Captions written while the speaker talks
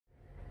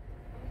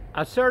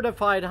A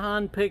certified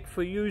hand-picked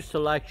for you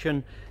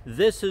selection.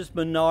 This is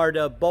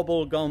Monarda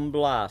Bubblegum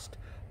Blast,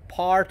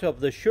 part of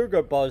the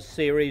Sugar Buzz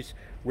series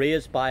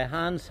raised by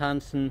Hans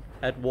Hansen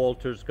at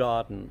Walter's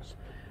Gardens.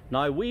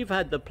 Now, we've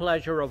had the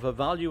pleasure of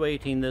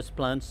evaluating this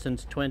plant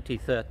since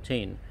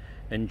 2013,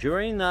 and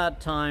during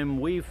that time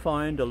we've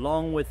found,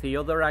 along with the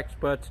other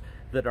experts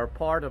that are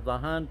part of the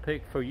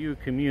hand-picked for you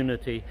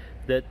community,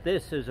 that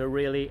this is a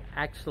really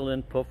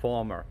excellent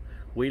performer.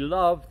 We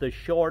love the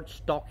short,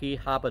 stocky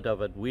habit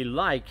of it. We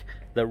like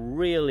the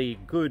really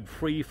good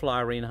free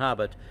flowering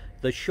habit,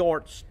 the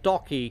short,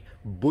 stocky,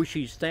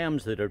 bushy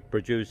stems that it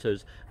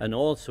produces, and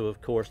also,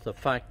 of course, the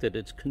fact that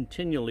it's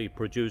continually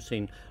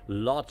producing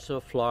lots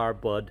of flower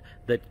bud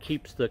that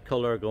keeps the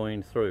color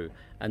going through.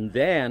 And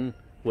then,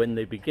 when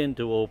they begin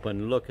to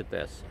open, look at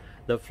this.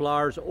 The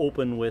flowers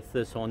open with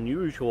this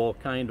unusual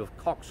kind of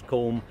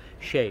coxcomb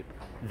shape.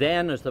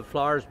 Then, as the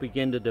flowers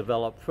begin to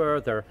develop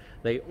further,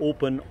 they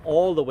open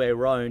all the way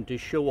around to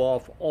show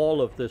off all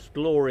of this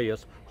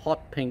glorious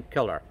hot pink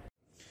color.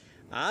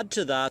 Add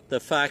to that the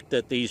fact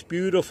that these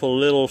beautiful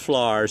little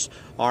flowers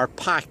are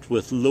packed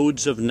with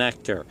loads of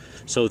nectar.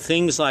 So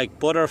things like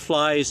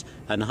butterflies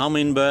and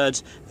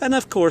hummingbirds, and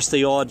of course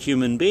the odd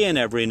human being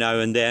every now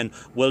and then,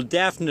 will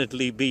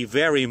definitely be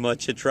very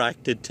much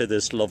attracted to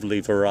this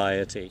lovely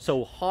variety.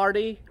 So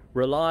hardy,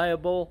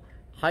 reliable,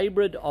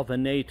 hybrid of a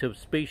native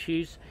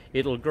species.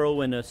 It'll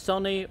grow in a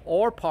sunny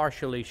or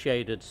partially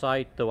shaded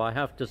site, though I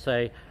have to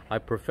say I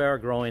prefer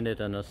growing it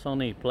in a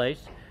sunny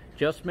place.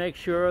 Just make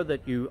sure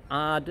that you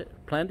add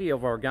plenty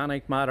of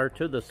organic matter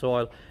to the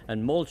soil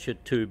and mulch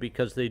it too,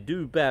 because they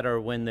do better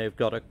when they've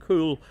got a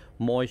cool,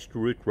 moist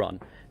root run.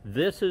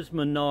 This is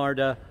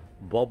Monarda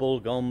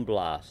Bubblegum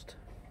Blast.